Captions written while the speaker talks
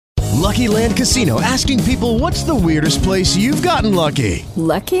Lucky Land Casino, asking people, what's the weirdest place you've gotten lucky?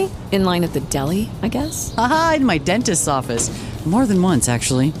 Lucky? In line at the deli, I guess? Aha, in my dentist's office. More than once,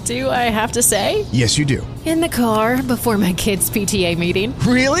 actually. Do I have to say? Yes, you do. In the car before my kids' PTA meeting.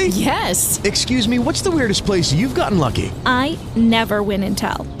 Really? Yes. Excuse me, what's the weirdest place you've gotten lucky? I never win and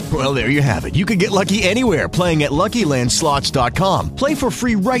tell. Well, there you have it. You can get lucky anywhere, playing at LuckyLandSlots.com. Play for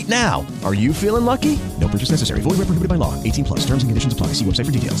free right now. Are you feeling lucky? No purchase necessary. Void where prohibited by law. 18 plus. Terms and conditions apply. See website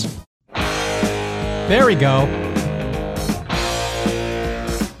for details. There we go.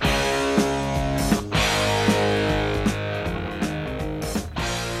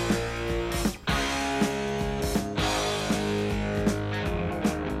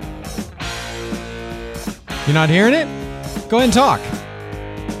 You're not hearing it? Go ahead and talk.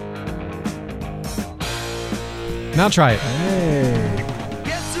 Now try it. Hey.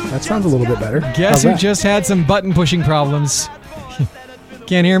 That sounds a little bit better. Guess who just had some button pushing problems?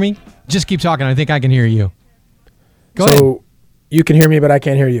 Can't hear me? Just keep talking. I think I can hear you. Go ahead. So you can hear me, but I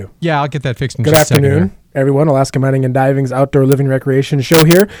can't hear you. Yeah, I'll get that fixed in Good just a second. afternoon, everyone. Alaska Mining and Diving's outdoor living recreation show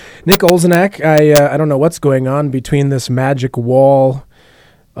here. Nick Olzenak. I don't know what's going on between this magic wall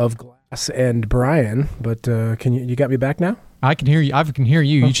of glass and Brian, but can you got me back now? I can hear you. I can hear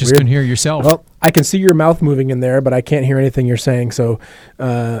you. Oh, You just weird. couldn't hear yourself. Well, I can see your mouth moving in there, but I can't hear anything you're saying. So,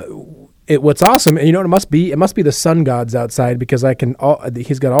 what's awesome, and you know what it must be? It must be the sun gods outside because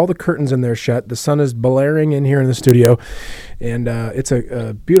he's got all the curtains in there shut. The sun is blaring in here in the studio, and it's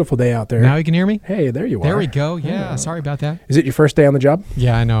a beautiful day out there. Now you can hear me? Hey, there you are. There we go. Yeah, sorry about that. Is it your first day on the job?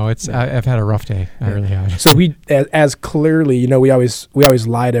 Yeah, I know. I've had a rough day. I really have. So we, as clearly, you know, we always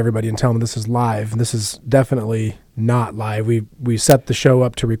lie to everybody and tell them this is live. This is definitely not live. We set the show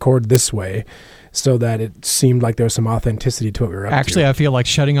up to record this way so that it seemed like there was some authenticity to what we were up to. Actually, I feel like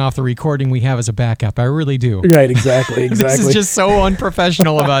shutting off the recording we have as a backup. I really do. Right, exactly. This is just so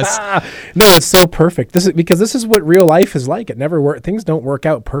unprofessional of us. No, it's so perfect. This is what real life is like. It never things don't work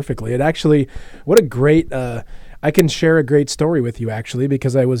out perfectly. It actually, what a great. I can share a great story with you actually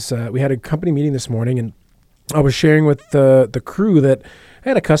because we had a company meeting this morning and I was sharing with the crew that I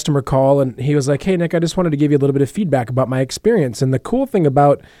had a customer call and he was like, "Hey Nick, I just wanted to give you a little bit of feedback about my experience." And the cool thing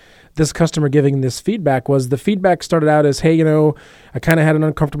about this customer giving this feedback was the feedback started out as, "Hey, you know, I kind of had an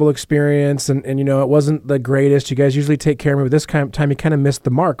uncomfortable experience and you know, it wasn't the greatest. You guys usually take care of me, but this time you kind of missed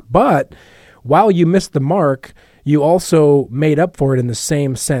the mark. But while you missed the mark, you also made up for it in the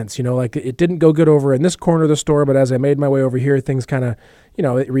same sense. You know, like it didn't go good over in this corner of the store, but as I made my way over here, things kind of, you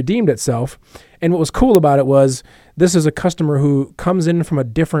know, it redeemed itself." And what was cool about it was this is a customer who comes in from a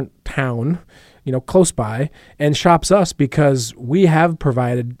different town, you know, close by, and shops us because we have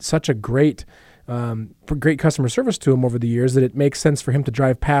provided such a great customer service to him over the years that it makes sense for him to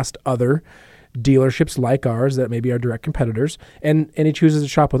drive past other dealerships like ours that may be our direct competitors, and he chooses to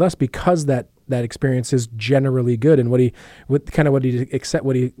shop with us because that experience is generally good. And what he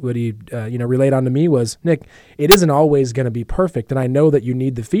relayed on to me was, "Nick, it isn't always going to be perfect, and I know that you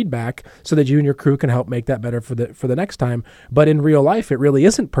need the feedback so that you and your crew can help make that better for the next time. But in real life, it really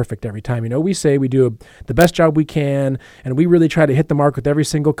isn't perfect every time. You know, we say we do the best job we can, and we really try to hit the mark with every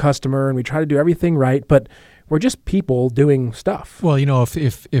single customer, and we try to do everything right, but we're just people doing stuff." Well, you know,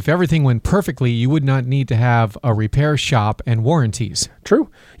 if everything went perfectly, you would not need to have a repair shop and warranties. True.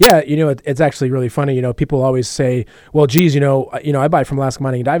 Yeah, you know, it's actually really funny. You know, people always say, "Well, geez, you know, I buy from Alaska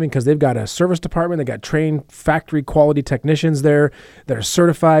Mining and Diving because they've got a service department. They got trained factory quality technicians there that are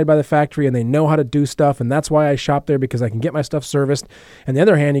certified by the factory, and they know how to do stuff. And that's why I shop there because I can get my stuff serviced." On the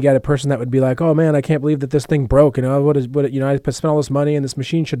other hand, you got a person that would be like, "Oh man, I can't believe that this thing broke. You know, I spent all this money and this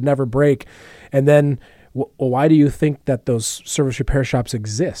machine should never break." And then, well, why do you think that those service repair shops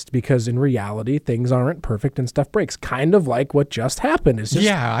exist? Because in reality, things aren't perfect and stuff breaks. Kind of like what just happened. It's just,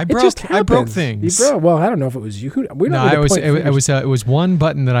 I broke things. Well, I don't know if it was you. It was one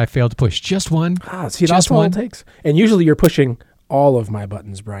button that I failed to push. Just one. See, that's all it takes. And usually you're pushing all of my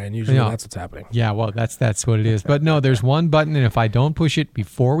buttons, Brian. Usually that's what's happening. Yeah, well, that's what it is. But no, there's one button, and if I don't push it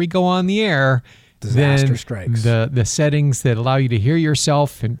before we go on the air, disaster strikes. The settings that allow you to hear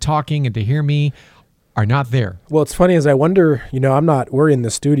yourself and talking and to hear me are not there. Well, it's funny as I wonder, you know, we're in the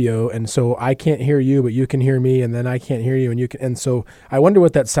studio, and so I can't hear you, but you can hear me, and then I can't hear you, and you can, and so I wonder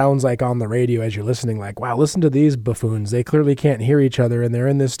what that sounds like on the radio as you're listening, like, wow, listen to these buffoons. They clearly can't hear each other, and they're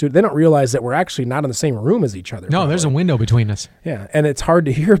in this studio. They don't realize that we're actually not in the same room as each other. No, there's a window between us. Yeah, and it's hard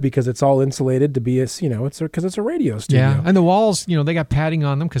to hear because it's all insulated to be, because it's a radio studio. Yeah, and the walls, you know, they got padding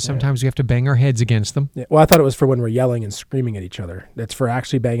on them because sometimes we have to bang our heads against them. Yeah. Well, I thought it was for when we're yelling and screaming at each other. That's for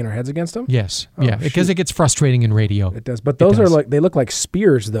actually banging our heads against them? Yes, because it gets frustrating in radio. It does, but those they look like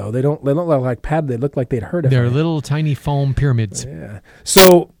spears though. They don't look like padded. They look like they'd hurt. They're little tiny foam pyramids. Yeah.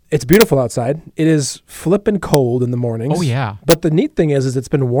 So It's beautiful outside. It is flipping cold in the mornings. Oh, yeah. But the neat thing is it's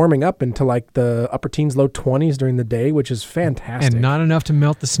been warming up into like the upper teens, low 20s during the day, which is fantastic. And not enough to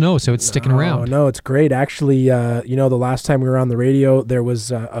melt the snow, so it's sticking around. No, it's great. Actually, the last time we were on the radio, there was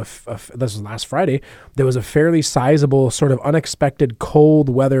this was last Friday, there was a fairly sizable sort of unexpected cold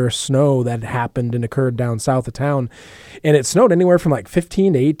weather snow that happened and occurred down south of town. And it snowed anywhere from like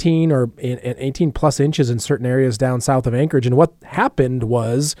 15 to 18 or 18 plus inches in certain areas down south of Anchorage. And what happened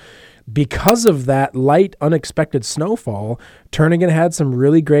was, because of that light, unexpected snowfall, Turnagain had some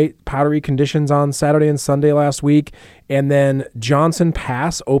really great powdery conditions on Saturday and Sunday last week. And then Johnson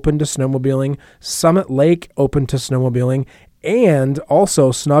Pass opened to snowmobiling, Summit Lake opened to snowmobiling, and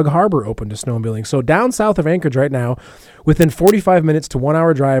also Snug Harbor open to snowmobiling. So down south of Anchorage right now, within 45 minutes to 1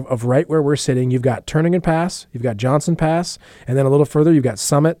 hour drive of right where we're sitting, you've got Turnagain Pass, you've got Johnson Pass, and then a little further, you've got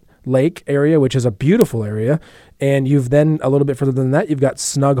Summit Lake area, which is a beautiful area. And you've then, a little bit further than that, you've got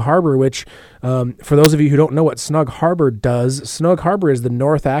Snug Harbor, which for those of you who don't know what Snug Harbor does, Snug Harbor is the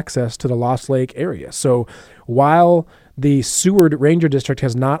north access to the Lost Lake area. So while the Seward Ranger District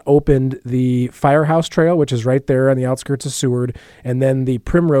has not opened the Firehouse Trail, which is right there on the outskirts of Seward, and then the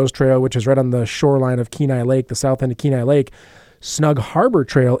Primrose Trail, which is right on the shoreline of Kenai Lake, the south end of Kenai Lake, Snug Harbor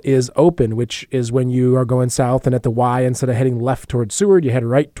Trail is open, which is when you are going south and at the Y, instead of heading left towards Seward, you head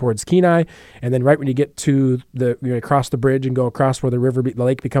right towards Kenai. And then right when you get to cross the bridge and go across where the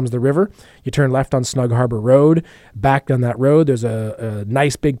lake becomes the river, you turn left on Snug Harbor Road. Back down that road, there's a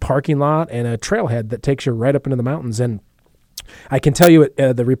nice big parking lot and a trailhead that takes you right up into the mountains. And I can tell you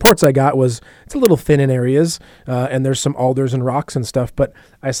the reports I got was it's a little thin in areas, and there's some alders and rocks and stuff, but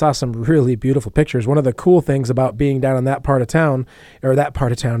I saw some really beautiful pictures. One of the cool things about being down in that part of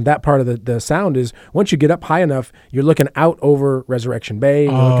the sound is once you get up high enough, you're looking out over Resurrection Bay.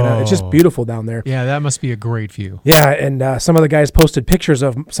 It's just beautiful down there. Yeah, that must be a great view. Yeah, and some of the guys posted pictures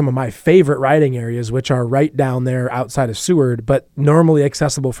of some of my favorite riding areas, which are right down there outside of Seward, but normally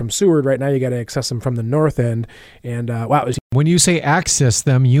accessible from Seward. Right now you got to access them from the north end, and wow, it was. When you say access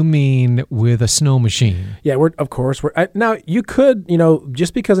them, you mean with a snow machine? Yeah, now you could,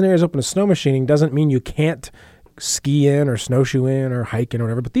 just because an area is open to snow machining doesn't mean you can't ski in or snowshoe in or hike in or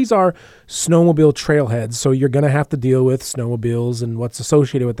whatever, but these are snowmobile trailheads, so you're going to have to deal with snowmobiles and what's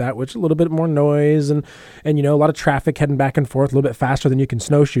associated with that, which is a little bit more noise and a lot of traffic heading back and forth a little bit faster than you can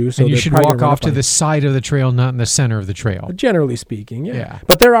snowshoe. So and you should walk off to the side of the trail, not in the center of the trail. Generally speaking, yeah.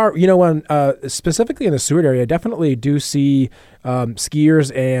 But there are, specifically in the Seward area, I definitely do see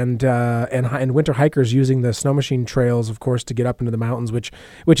skiers and winter hikers using the snow machine trails, of course, to get up into the mountains, which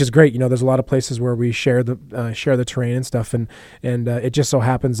is great. There's a lot of places where we share the terrain and stuff, and it just so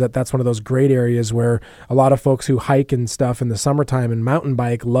happens that that's one of those great areas where a lot of folks who hike and stuff in the summertime and mountain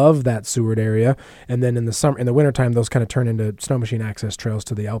bike love that Seward area, and then in the wintertime those kind of turn into snow machine access trails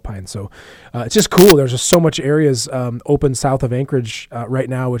to the Alpine. So it's just cool. There's just so much areas open south of Anchorage right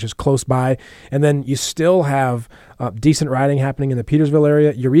now, which is close by, and then you still have decent riding happening in the Petersville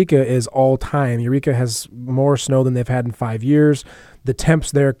area. Eureka is all time. Eureka has more snow than they've had in 5 years. The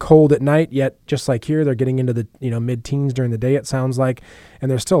temps there cold at night, yet just like here, they're getting into the mid-teens during the day, it sounds like,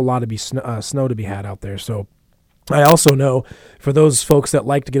 and there's still a lot of snow to be had out there. So I also know for those folks that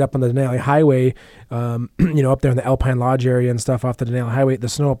like to get up on the Denali Highway, up there in the Alpine Lodge area and stuff off the Denali Highway, the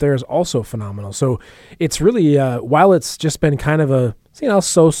snow up there is also phenomenal. So it's really, while it's just been kind of a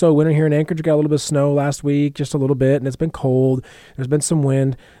so-so winter here in Anchorage, we got a little bit of snow last week, just a little bit, and it's been cold. There's been some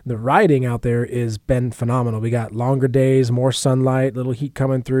wind. The riding out there has been phenomenal. We got longer days, more sunlight, little heat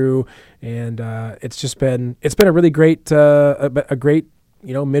coming through, and it's been a really great,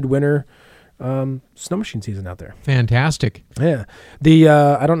 midwinter snow machine season out there. Fantastic. Yeah.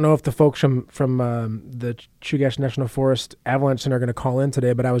 I don't know if the folks from the Chugach National Forest Avalanche Center are going to call in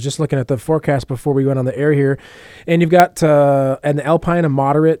today, but I was just looking at the forecast before we went on the air here, and you've got in the Alpine a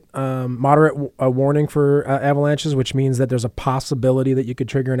moderate warning for avalanches, which means that there's a possibility that you could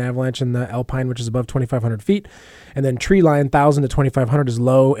trigger an avalanche in the Alpine, which is above 2,500 feet, and then tree line 1,000 to 2,500 is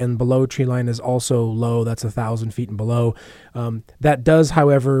low, and below tree line is also low. That's 1,000 feet and below. That does,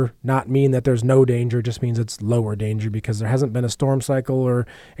 however, not mean that there's no danger. It just means it's lower danger because there hasn't been a storm cycle or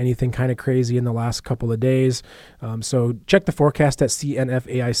anything kind of crazy in the last couple of days. So check the forecast at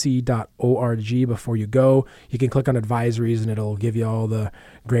cnfaic.org before you go. You can click on advisories and it'll give you all the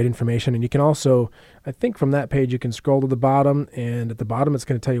great information. And you can also, I think from that page, you can scroll to the bottom, and at the bottom it's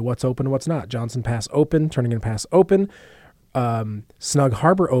going to tell you what's open and what's not. Johnson Pass open, Turnagain Pass open, Snug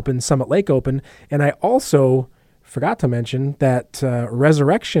Harbor open, Summit Lake open. And I also forgot to mention that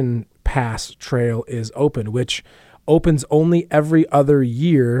Resurrection Pass Trail is open, which opens only every other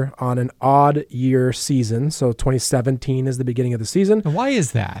year on an odd year season. So 2017 is the beginning of the season. And why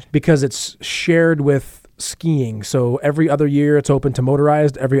is that? Because it's shared with skiing. So every other year it's open to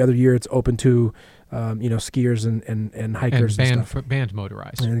motorized. Every other year it's open to skiers and hikers and stuff. Band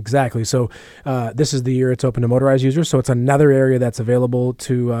motorized. Exactly. So this is the year it's open to motorized users. So it's another area that's available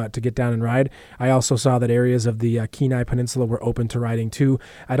to get down and ride. I also saw that areas of the Kenai Peninsula were open to riding too.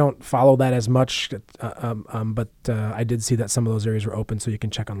 I don't follow that as much, but I did see that some of those areas were open, so you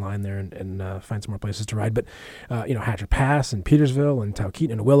can check online there and find some more places to ride. But Hatchet Pass and Petersville and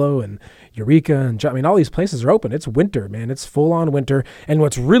Talkeetna and Willow and Eureka and all these places are open. It's winter, man. It's full on winter. And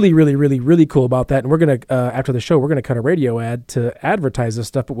what's really, really, really, really cool about that, and we're going to, after the show, we're going to cut a radio ad to advertise this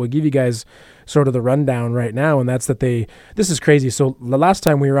stuff, but we'll give you guys sort of the rundown right now, and that's that this is crazy. So the last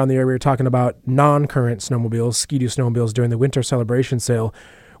time we were on the air, we were talking about non-current snowmobiles, Ski-Doo snowmobiles during the winter celebration sale.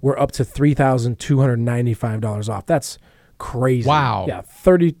 We're up to $3,295 off. That's crazy. Wow. Yeah,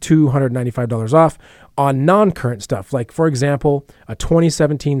 $3,295 off on non-current stuff. Like, for example, a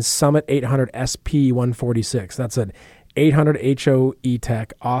 2017 Summit 800 SP 146. That's an 800 HO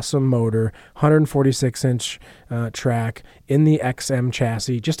E-Tech, awesome motor, 146-inch track in the XM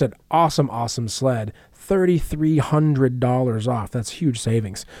chassis. Just an awesome sled. $3,300 off. That's huge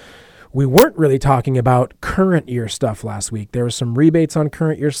savings. We weren't really talking about current year stuff last week. There was some rebates on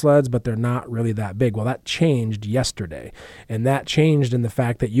current year sleds, but they're not really that big. Well, that changed yesterday, and that changed in the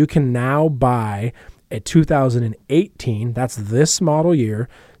fact that you can now buy a 2018, that's this model year,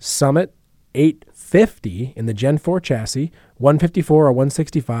 Summit 850 in the Gen 4 chassis, 154 or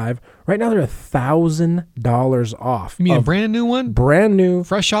 165. Right now they're $1,000 off. You mean a brand new one? Brand new.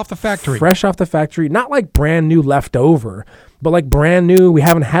 Fresh off the factory. Fresh off the factory. Not like brand new leftover, but like brand new. We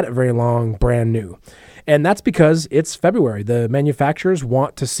haven't had it very long, brand new. And that's because it's February. The manufacturers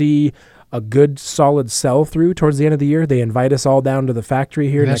want to see a good, solid sell-through towards the end of the year. They invite us all down to the factory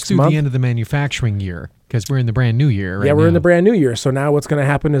here next month. That's through the end of the manufacturing year, because we're in the brand new year right now. Yeah, we're in the brand new year. So now what's going to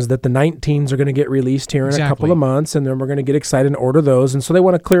happen is that the 19s are going to get released here in a couple of months, and then we're going to get excited and order those. And so they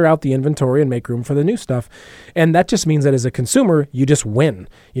want to clear out the inventory and make room for the new stuff. And that just means that as a consumer, you just win.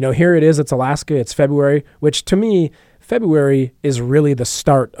 Here it is. It's Alaska. It's February, which to me, February is really the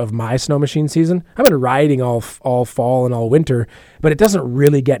start of my snow machine season. I've been riding all fall and all winter, but it doesn't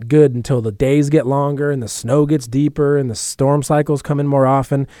really get good until the days get longer and the snow gets deeper and the storm cycles come in more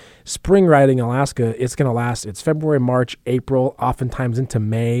often. Spring riding in Alaska, it's going to last. It's February, March, April, oftentimes into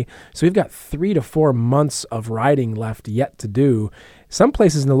May. So we've got 3 to 4 months of riding left yet to do. Some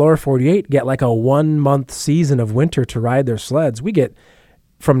places in the lower 48 get like a 1-month season of winter to ride their sleds. We get,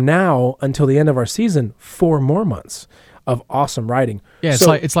 from now until the end of our season, 4 more months of awesome riding. Yeah,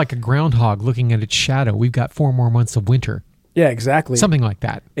 it's like a groundhog looking at its shadow. We've got 4 more months of winter. Yeah, exactly. Something like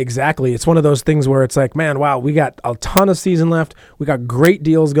that. Exactly. It's one of those things where it's like, man, wow, we got a ton of season left. We got great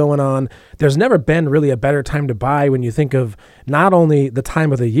deals going on. There's never been really a better time to buy when you think of not only the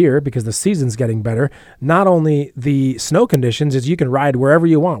time of the year, because the season's getting better, not only the snow conditions, is you can ride wherever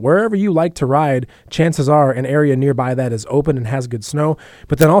you want. Wherever you like to ride, chances are an area nearby that is open and has good snow.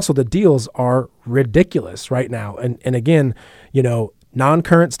 But then also the deals are ridiculous right now. And again,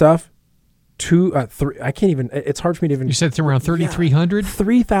 non-current stuff, I can't even, it's hard for me to even. You said it's around $3,300?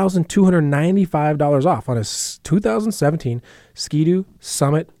 $3,295 off on a 2017 Ski-Doo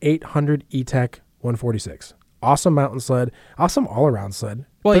Summit 800 E-Tech 146. Awesome mountain sled, awesome all-around sled.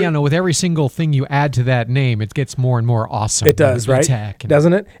 Well, with every single thing you add to that name, it gets more and more awesome. It does, right?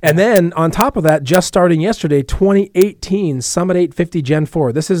 Doesn't it? And then on top of that, just starting yesterday, 2018 Summit 850 Gen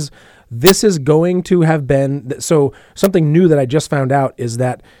 4. This is going to have been, so something new that I just found out is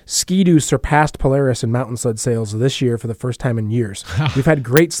that Ski-Doo surpassed Polaris in mountain sled sales this year for the first time in years. We've had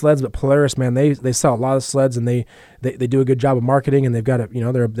great sleds, but Polaris, man, they sell a lot of sleds, and they do a good job of marketing, and they've got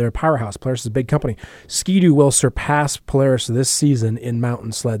they're a powerhouse. Polaris is a big company. Ski-Doo will surpass Polaris this season in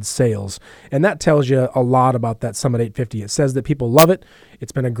mountain sled sales, and that tells you a lot about that Summit 850. It says that people love it.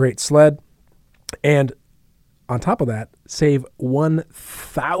 It's been a great sled, and on top of that, save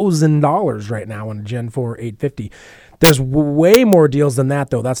 $1,000 right now on a Gen 4 850. There's way more deals than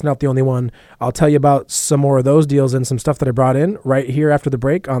that, though. That's not the only one. I'll tell you about some more of those deals and some stuff that I brought in right here after the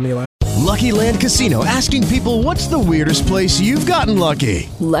break on the Lucky Land Casino, asking people, what's the weirdest place you've gotten lucky?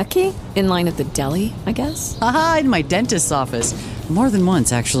 Lucky? In line at the deli, I guess? Aha, in my dentist's office. More than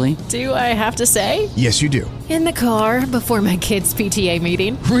once, actually. Do I have to say? Yes, you do. In the car before my kids' PTA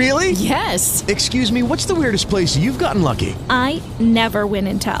meeting. Really? Yes. Excuse me, what's the weirdest place you've gotten lucky? I never win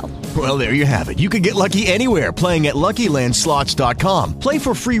and tell. Well, there you have it. You can get lucky anywhere, playing at LuckyLandSlots.com. Play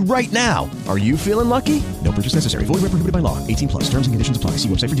for free right now. Are you feeling lucky? No purchase necessary. Void where prohibited by law. 18 plus. Terms and conditions apply. See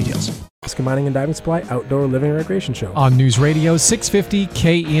website for details. Alaska Mining and Diving Supply Outdoor Living and Recreation Show. On News Radio 650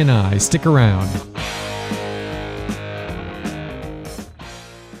 KENI. Stick around.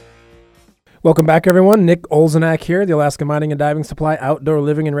 Welcome back, everyone. Nick Olzenak here, the Alaska Mining and Diving Supply Outdoor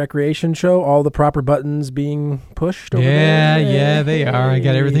Living and Recreation Show. All the proper buttons being pushed over there. Yeah, they are. I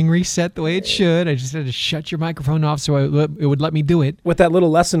got everything reset the way it should. I just had to shut your microphone off so it would let me do it. With that little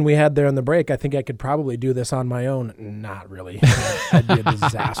lesson we had there on the break, I think I could probably do this on my own. Not really. That'd be a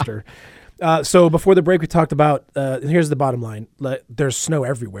disaster. So before the break, we talked about, here's the bottom line. There's snow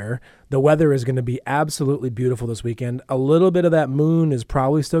everywhere. The weather is going to be absolutely beautiful this weekend. A little bit of that moon is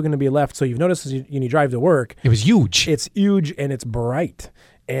probably still going to be left. So you've noticed as you drive to work. It was huge. It's huge and it's bright.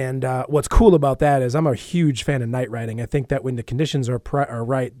 And what's cool about that is I'm a huge fan of night riding. I think that when the conditions are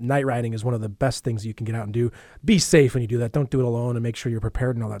right, night riding is one of the best things you can get out and do. Be safe when you do that. Don't do it alone, and make sure you're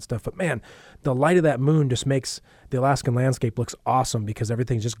prepared and all that stuff. But man, the light of that moon just makes the Alaskan landscape looks awesome because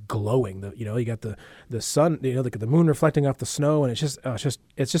everything's just glowing. You got the sun, the moon reflecting off the snow, and it's just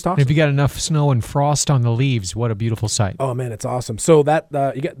awesome. If you got enough snow and frost on the leaves, what a beautiful sight. Oh man, it's awesome. So that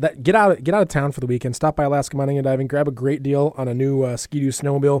get out of town for the weekend. Stop by Alaska Mining and Diving, grab a great deal on a new Ski-Doo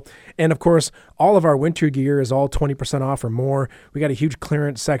snowmobile, and of course, all of our winter gear is all 20% off or more. We got a huge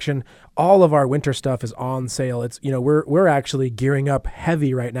clearance section. All of our winter stuff is on sale. It's we're actually gearing up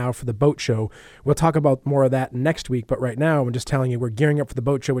heavy right now for the boat show. We'll talk about more of that next week, but right now I'm just telling you we're gearing up for the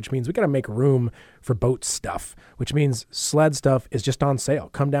boat show, which means we got to make room for boat stuff, which means sled stuff is just on sale.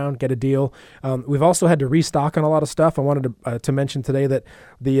 Come down, get a deal. We've also had to restock on a lot of stuff. I wanted to mention today that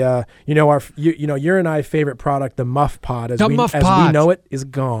the your and I favorite product, the Muff Pod, as we know it, is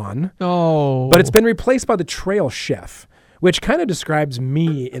gone. Oh, but it's been replaced by the Trail Chef, which kind of describes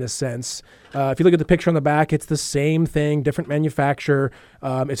me in a sense. If you look at the picture on the back, it's the same thing, different manufacturer.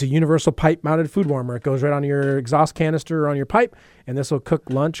 It's a universal pipe-mounted food warmer. It goes right on your exhaust canister or on your pipe, and this will cook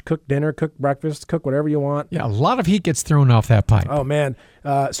lunch, cook dinner, cook breakfast, cook whatever you want. Yeah, a lot of heat gets thrown off that pipe. Oh, man.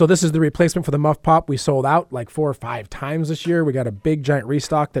 So this is the replacement for the Muff Pop. We sold out like 4 or 5 times this year. We got a big, giant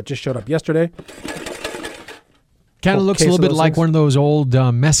restock that just showed up yesterday. Kind of looks a little bit like one of those old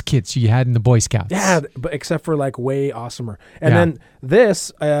mess kits you had in the Boy Scouts. Yeah, but except for like way awesomer. And then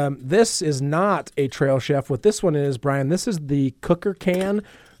this is not a Trail Chef. What this one is, Brian, this is the cooker can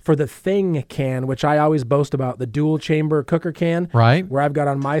for the Thing can, which I always boast about, the dual chamber cooker can. Right. Where I've got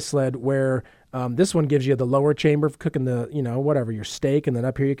on my sled where this one gives you the lower chamber for cooking the, whatever, your steak. And then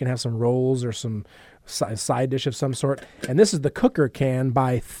up here you can have some rolls or some side dish of some sort. And this is the cooker can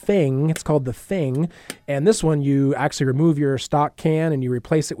by Thing. It's called the Thing. And this one, you actually remove your stock can and you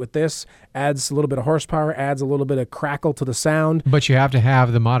replace it with this. Adds a little bit of horsepower, adds a little bit of crackle to the sound. But you have to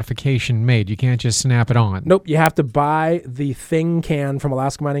have the modification made. You can't just snap it on. Nope, you have to buy the Thing can from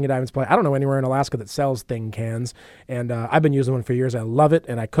Alaska Mining and Diving Supply. I don't know anywhere in Alaska that sells Thing cans. And I've been using one for years. I love it,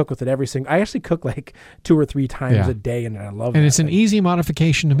 and I cook with it I actually cook like 2 or 3 times a day, and I love it. And it's an easy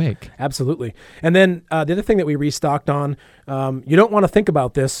modification to make. Absolutely. And then the other thing that we restocked on, you don't want to think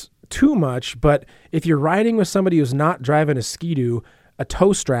about this too much, but if you're riding with somebody who's not driving a Ski-Doo, a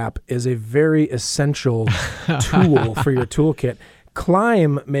toe strap is a very essential tool for your toolkit.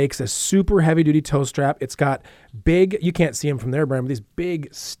 Climb makes a super heavy-duty toe strap. It's got big, you can't see them from there, Brian, but these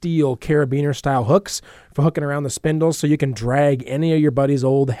big steel carabiner-style hooks for hooking around the spindles so you can drag any of your buddy's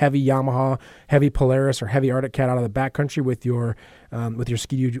old heavy Yamaha, heavy Polaris, or heavy Arctic Cat out of the backcountry with your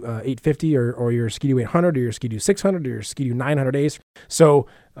Ski-Doo 850 or your Ski-Doo 800 or your Ski-Doo 600 or your Ski-Doo 900 Ace. So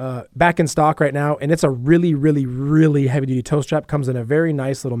back in stock right now, and it's a really, really, really heavy-duty toe strap. Comes in a very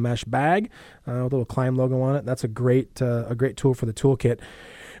nice little mesh bag with a little Climb logo on it. That's a great tool for the toolkit.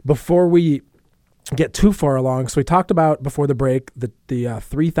 Before we get too far along, so we talked about before the break the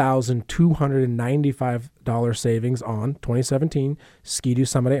 $3,295 savings on 2017 Ski-Doo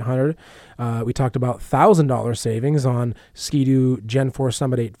Summit 800. We talked about $1,000 savings on Ski-Doo Gen 4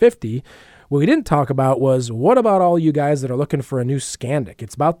 Summit 850. What we didn't talk about was, what about all you guys that are looking for a new Scandic?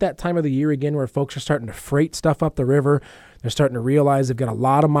 It's about that time of the year again where folks are starting to freight stuff up the river. They're starting to realize they've got a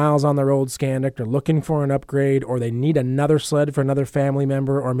lot of miles on their old Scandic. They're looking for an upgrade, or they need another sled for another family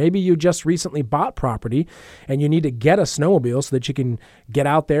member, or maybe you just recently bought property and you need to get a snowmobile so that you can get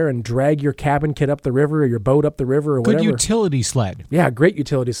out there and drag your cabin kit up the river or your boat up the river or whatever. Good utility sled. Yeah, great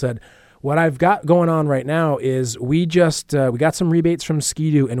utility sled. What I've got going on right now is we got some rebates from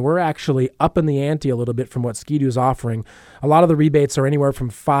Ski-Doo, and we're actually up in the ante a little bit from what Ski-Doo is offering. A lot of the rebates are anywhere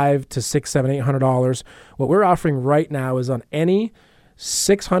from $500 to $600, $700, $800. What we're offering right now is on any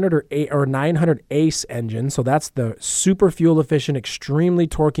 600 or 900 ACE engine. So that's the super fuel efficient, extremely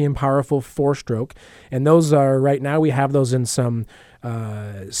torquey and powerful 4-stroke. And those are right now, we have those in some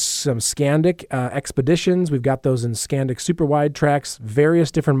Scandic Expeditions. We've got those in Scandic super wide tracks, various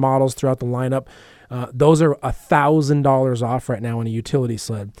different models throughout the lineup. Those are $1,000 off right now on a utility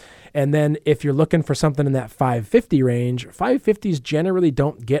sled. And then if you're looking for something in that 550 range, 550s generally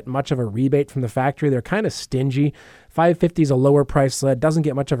don't get much of a rebate from the factory. They're kind of stingy. 550 is a lower price sled, doesn't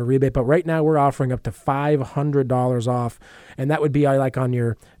get much of a rebate, but right now we're offering up to $500 off. And that would be like on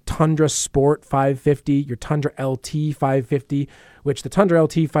your Tundra Sport 550, your Tundra LT 550, which the Tundra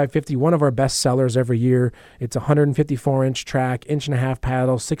LT 550, one of our best sellers every year. It's a 154-inch track, 1.5-inch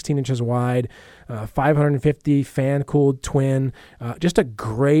paddle, 16 inches wide, 550 fan-cooled twin. Just a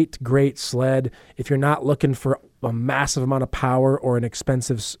great sled if you're not looking for a massive amount of power or an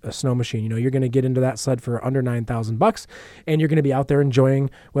expensive snow machine. You're going to get into that sled for under $9,000, and you're going to be out there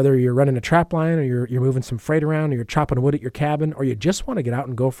enjoying, whether you're running a trap line or you're moving some freight around or you're chopping wood at your cabin or you just want to get out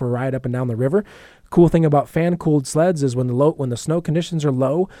and go for a ride up and down the river. Cool thing about fan-cooled sleds is when the snow conditions are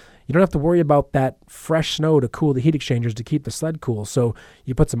low, you don't have to worry about that fresh snow to cool the heat exchangers to keep the sled cool. So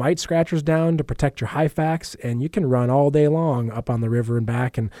you put some ice scratchers down to protect your Hyfax, and you can run all day long up on the river and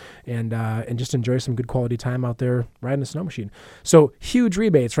back and just enjoy some good quality time out there riding a snow machine. So huge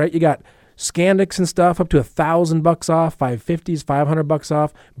rebates, right? You got Scandics and stuff up to $1,000 off, 550s, $500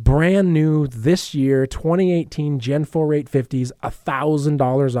 off. Brand new this year, 2018 Gen 4 850s,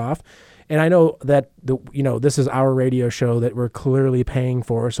 $1,000 off. And I know that this is our radio show that we're clearly paying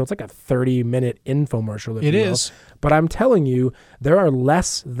for, so it's like a 30-minute infomercial. If it you will. is. But I'm telling you, there are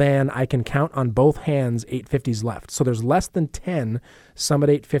less than I can count on both hands 850s left. So there's less than 10 Summit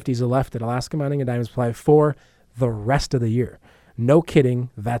 850s left at Alaska Mining and Diamond Supply for the rest of the year. No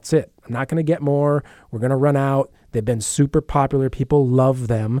kidding, that's it. I'm not going to get more. We're going to run out. They've been super popular. People love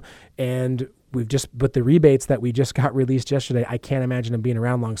them. And but the rebates that we just got released yesterday, I can't imagine them being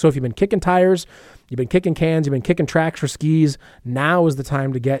around long. So if you've been kicking tires, you've been kicking cans, you've been kicking tracks for skis, now is the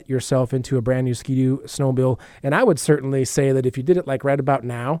time to get yourself into a brand new Ski-Doo snowmobile. And I would certainly say that if you did it like right about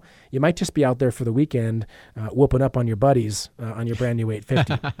now, you might just be out there for the weekend whooping up on your buddies on your brand new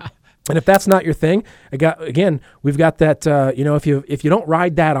 850. And if that's not your thing, we've got that, if you don't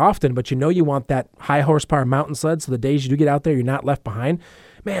ride that often, but you want that high horsepower mountain sled, so the days you do get out there, you're not left behind.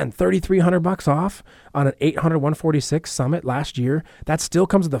 Man, $3,300 off on an 800 146 Summit last year. That still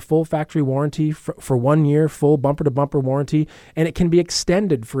comes with a full factory warranty for 1 year, full bumper-to-bumper warranty, and it can be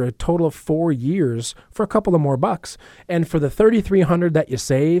extended for a total of 4 years for a couple of more bucks. And for the $3,300 that you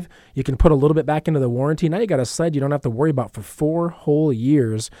save, you can put a little bit back into the warranty. Now you got a sled you don't have to worry about for 4 whole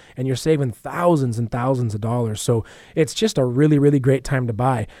years, and you're saving thousands and thousands of dollars. So it's just a really, really great time to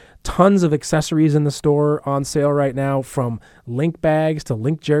buy. Tons of accessories in the store on sale right now, from Link bags to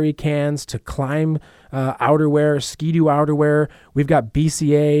Link jerry cans to Climb outerwear, Ski-Doo outerwear. We've got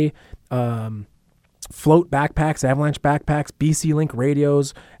BCA float backpacks, Avalanche backpacks, BC Link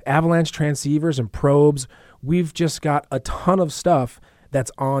radios, Avalanche transceivers and probes. We've just got a ton of stuff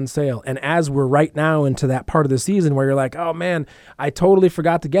that's on sale. And as we're right now into that part of the season where you're like, oh man, I totally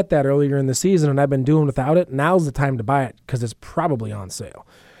forgot to get that earlier in the season and I've been doing without it, now's the time to buy it because it's probably on sale.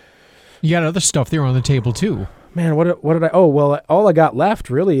 You got other stuff there on the table too. Man, what did I? Oh, well, all I got left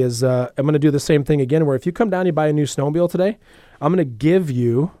really is I'm going to do the same thing again, where if you come down and you buy a new snowmobile today, we're going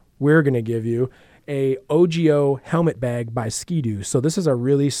to give you a OGO helmet bag by Ski-Doo. So this is a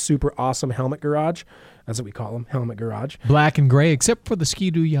really super awesome helmet garage. That's what we call them, helmet garage. Black and gray, except for the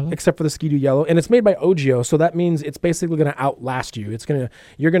Ski-Doo yellow. And it's made by OGO, so that means it's basically going to outlast you. What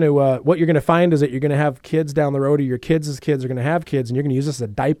you're going to find is that you're going to have kids down the road, or your kids' kids are going to have kids, and you're going to use this as a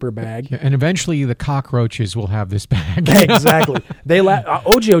diaper bag. Yeah, and eventually the cockroaches will have this bag. Exactly.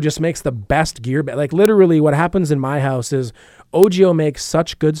 OGO just makes the best gear bag. Like literally what happens in my house is OGO makes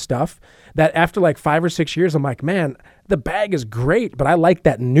such good stuff that after like 5 or 6 years, I'm like, man, the bag is great, but I like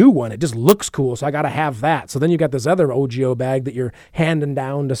that new one. It just looks cool, so I got to have that. So then you got this other OGO bag that you're handing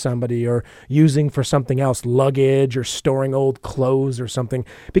down to somebody or using for something else, luggage or storing old clothes or something,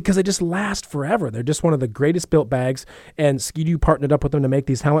 because they just last forever. They're just one of the greatest built bags, and Ski-Doo partnered up with them to make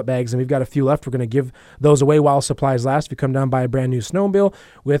these helmet bags, and we've got a few left. We're going to give those away while supplies last. If you come down and buy a brand new snowmobile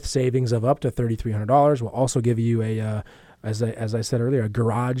with savings of up to $3,300, we'll also give you as I said earlier, a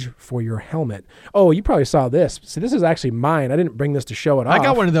garage for your helmet. Oh, you probably saw this. See, this is actually mine. I didn't bring this to show it off. I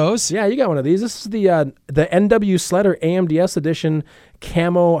got one of those. Yeah, you got one of these. This is the NW Sledder AMDS edition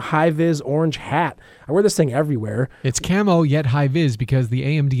camo high-vis orange hat. I wear this thing everywhere. It's camo yet high-vis because the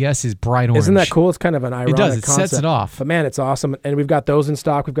AMDS is bright orange. Isn't that cool? It's kind of an ironic concept. It does. It sets it off. But man, it's awesome. And we've got those in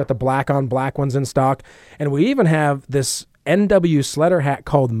stock. We've got the black on black ones in stock. And we even have this NW Sledder hat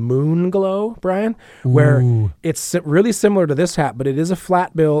called Moon Glow, Brian, where it's really similar to this hat, but it is a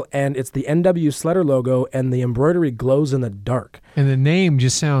flat bill, and it's the NW Sledder logo, and the embroidery glows in the dark. And the name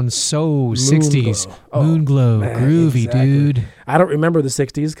just sounds so 60s. Glow. Moon Glow. Man, Groovy, exactly. dude. I don't remember the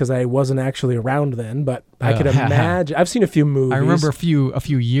 60s because I wasn't actually around then, but I could imagine. I've seen a few movies. I remember a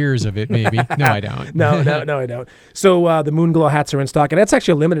few years of it, maybe. No, I don't. No, I don't. So the Moon Glow hats are in stock, and that's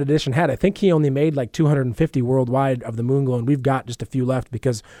actually a limited edition hat. I think he only made like 250 worldwide of the Moon Glow, and we've got just a few left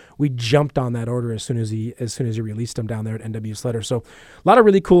because we jumped on that order as soon as he released them down there at NW Sledder. So a lot of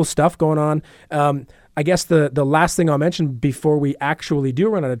really cool stuff going on. I guess the last thing I'll mention before we actually do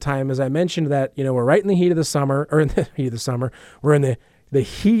run out of time is I mentioned that, we're right in the heat of the summer, or in the heat of the summer. We're in the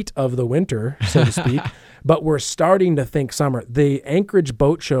heat of the winter, so to speak, but we're starting to think summer. The Anchorage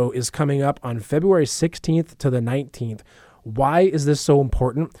Boat Show is coming up on February 16th to the 19th. Why is this so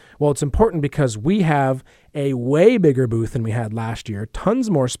important? Well, it's important because we have a way bigger booth than we had last year,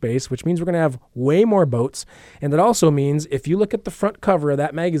 tons more space, which means we're going to have way more boats. And it also means if you look at the front cover of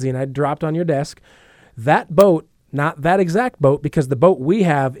that magazine I dropped on your desk, that boat, not that exact boat, because the boat we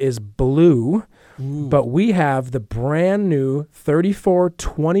have is blue, but we have the brand new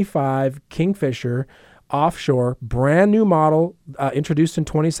 3425 Kingfisher offshore, brand new model, introduced in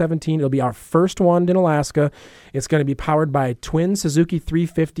 2017. It'll be our first one in Alaska. It's going to be powered by twin Suzuki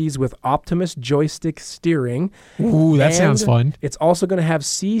 350s with Optimus joystick steering. Ooh, that sounds fun. It's also going to have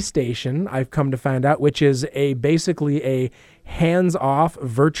C-Station, I've come to find out, which is basically a hands-off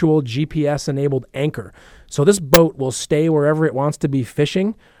virtual GPS-enabled anchor. So this boat will stay wherever it wants to be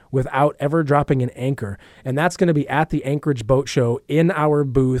fishing without ever dropping an anchor. And that's going to be at the Anchorage Boat Show in our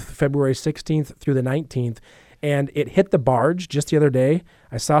booth February 16th through the 19th. And it hit the barge just the other day.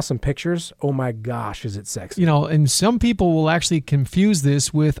 I saw some pictures. Oh my gosh, is it sexy? And some people will actually confuse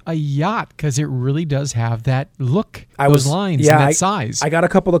this with a yacht because it really does have that look, those lines, and that size. I got a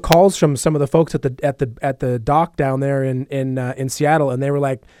couple of calls from some of the folks at the dock down there in Seattle, and they were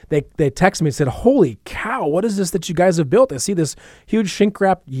like, they texted me and said, "Holy cow, what is this that you guys have built? I see this huge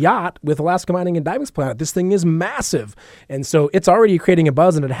shrink-wrapped yacht with Alaska Mining and Diving Supply. This thing is massive." And so it's already creating a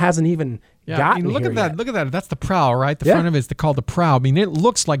buzz, and it hasn't even gotten look here at that. yet. Look at that. That's the prow, right? The front of it's called the prow. I mean, it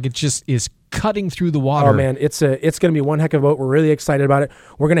looks like it just is cutting through the water. Oh man, it's going to be one heck of a boat. We're really excited about it.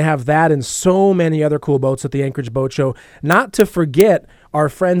 We're going to have that and so many other cool boats at the Anchorage Boat Show. Not to forget, our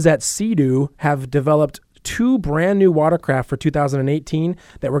friends at Sea-Doo have developed 2 brand new watercraft for 2018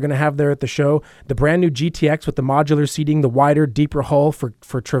 that we're going to have there at the show. The brand new GTX with the modular seating, the wider, deeper hull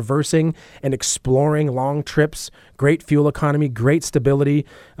for traversing and exploring long trips, great fuel economy, great stability,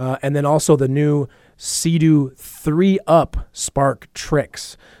 and then also the new Sea-Doo 3-Up Spark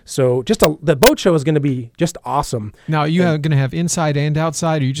Tricks. So the boat show is going to be just awesome. Now, are you going to have inside and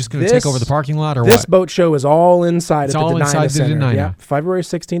outside, or are you just going to take over the parking lot, or what? This boat show is all inside It's at the all Denina inside the Center. Denina. Yeah, February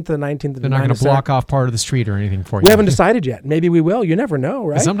 16th to the 19th. They're not going to block off part of the street or anything for you. We haven't decided yet. Maybe we will. You never know,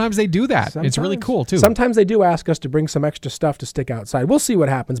 right? Sometimes they do that. It's really cool, too. Sometimes they do ask us to bring some extra stuff to stick outside. We'll see what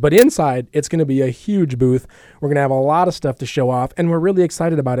happens. But inside, it's going to be a huge booth. We're going to have a lot of stuff to show off, and we're really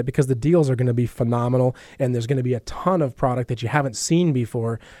excited about it because the deals are going to be phenomenal, and there's going to be a ton of product that you haven't seen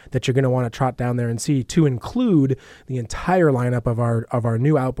before that you're going to want to trot down there and see, to include the entire lineup of our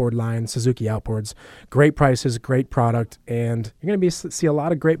new outboard line, Suzuki outboards. Great prices, great product, and you're going to see a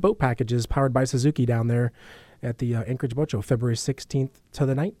lot of great boat packages powered by Suzuki down there at the Anchorage Boat Show, February 16th to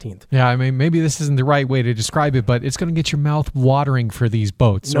the 19th. Yeah, I mean, maybe this isn't the right way to describe it, but it's going to get your mouth watering for these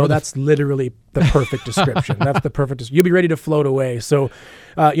boats. No, that's literally the perfect description. That's the perfect. You'll be ready to float away. So,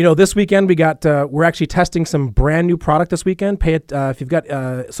 this weekend we're actually testing some brand new product this weekend. Pay it if you've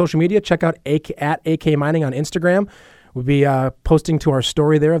got social media. Check out at AK Mining on Instagram. We'll be posting to our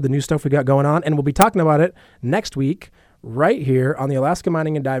story there of the new stuff we got going on, and we'll be talking about it next week, right here on the Alaska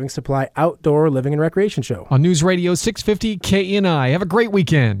Mining and Diving Supply Outdoor Living and Recreation Show. On News Radio 650 KNI. Have a great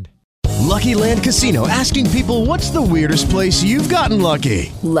weekend. Lucky Land Casino, asking people, what's the weirdest place you've gotten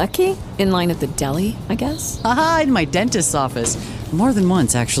lucky? Lucky? In line at the deli, I guess? Aha, in my dentist's office. More than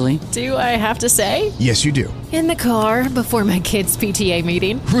once, actually. Do I have to say? Yes, you do. In the car before my kids' PTA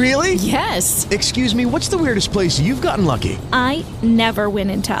meeting. Really? Yes. Excuse me, what's the weirdest place you've gotten lucky? I never win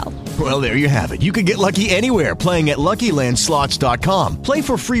and tell. Well, there you have it. You can get lucky anywhere, playing at LuckyLandSlots.com. Play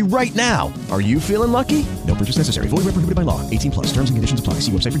for free right now. Are you feeling lucky? No purchase necessary. Void where prohibited by law. 18+. Terms and conditions apply.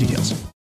 See website for details.